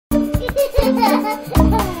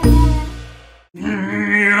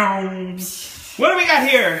What do we got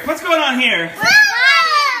here? What's going on here?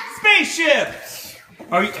 Spaceship!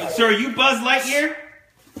 Are you Buzz Lightyear?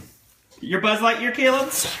 You're Buzz Lightyear, Caleb?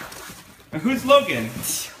 Who's Logan?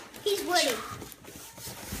 He's Woody.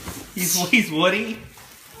 He's Woody?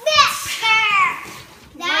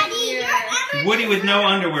 Daddy, you're Woody with no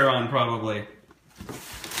underwear on, probably.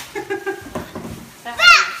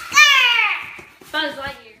 Buzz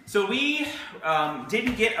Lightyear. So we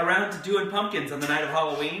didn't get around to doing pumpkins on the night of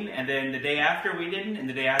Halloween, and then the day after we didn't, and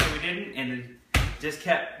the day after we didn't, and it just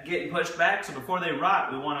kept getting pushed back. So before they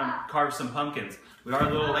rot, we want to carve some pumpkins. We are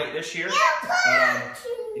a little late this year.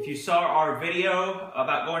 If you saw our video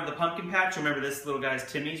about going to the pumpkin patch, remember this little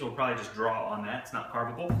guy's Timmy's. We'll probably just draw on that. It's not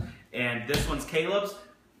carvable. And this one's Caleb's.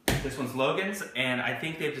 This one's Logan's. And I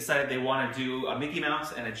think they've decided they want to do a Mickey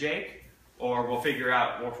Mouse and a Jake. Or we'll figure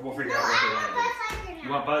out. We'll figure out what they want to do. You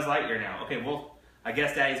want Buzz Lightyear now? Okay. Well, I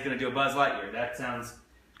guess Daddy's going to do a Buzz Lightyear. That sounds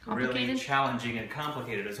really challenging and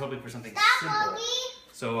complicated. I was hoping for something simple.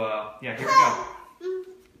 So yeah, here we go.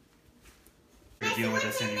 Not deal with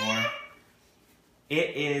this anymore.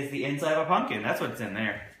 It is the inside of a pumpkin. That's what's in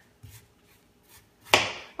there.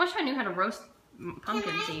 Wish I knew how to roast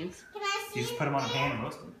pumpkin seeds. Can I see? You just put them on a pan and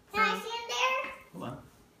roast them. Can I see it there? Hold on.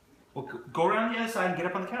 Well, go around the other side and get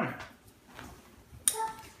up on the counter.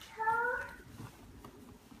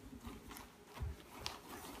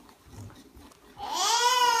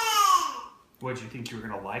 What, did you think you were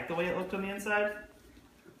going to like the way it looked on the inside?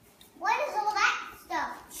 What is all that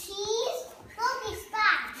stuff? Cheese? Look, it's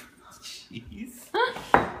that. Cheese?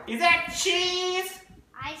 Is that cheese?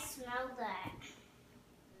 I smell that.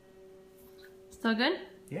 Still good?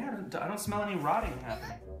 Yeah, I don't smell any rotting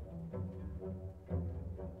happening.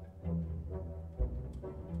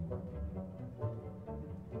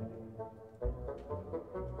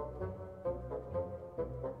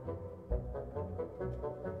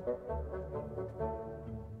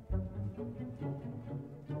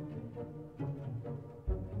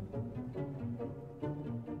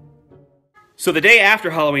 So the day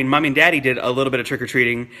after Halloween, Mommy and Daddy did a little bit of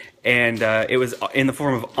trick-or-treating, and it was in the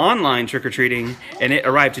form of online trick-or-treating, and it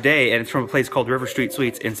arrived today, and it's from a place called River Street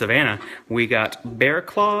Sweets in Savannah. We got bear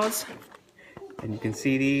claws, and you can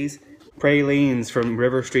see these pralines from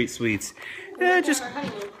River Street Sweets. Just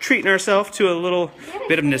treating ourselves to a little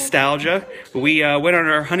bit of nostalgia. We went on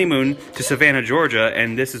our honeymoon to Savannah, Georgia,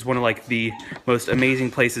 and this is one of like the most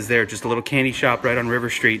amazing places there. Just a little candy shop right on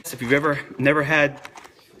River Street. So if you've never had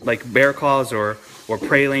like bear claws or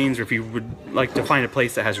pralines, or if you would like to find a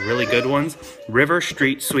place that has really good ones,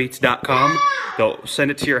 riverstreetsweets.com. They'll send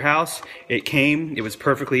it to your house. It came, it was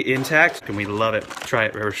perfectly intact, and we love it. Try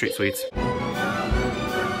it, River Street Sweets.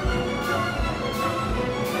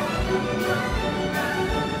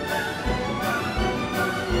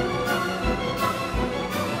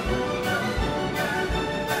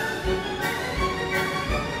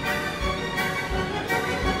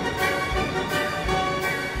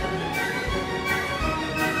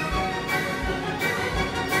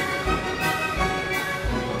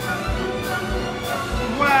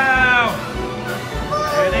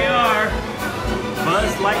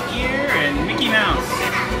 Buzz Lightyear and Mickey Mouse.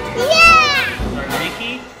 Yeah! There's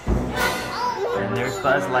Mickey. And there's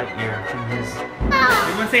Buzz Lightyear.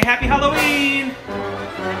 Everyone say Happy Halloween!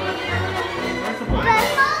 Where's the boy?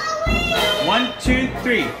 Halloween! 1, 2,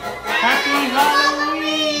 3. Happy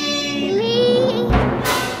Halloween!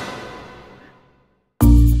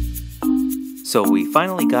 So we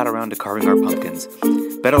finally got around to carving our pumpkins.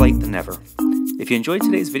 Better late than never. If you enjoyed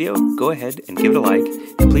today's video, go ahead and give it a like,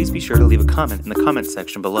 and please be sure to leave a comment in the comments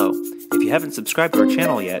section below. If you haven't subscribed to our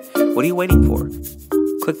channel yet, what are you waiting for?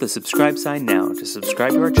 Click the subscribe sign now to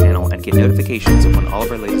subscribe to our channel and get notifications of when all of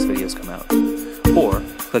our latest videos come out. Or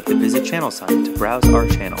click the visit channel sign to browse our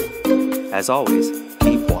channel. As always,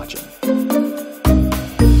 keep watching.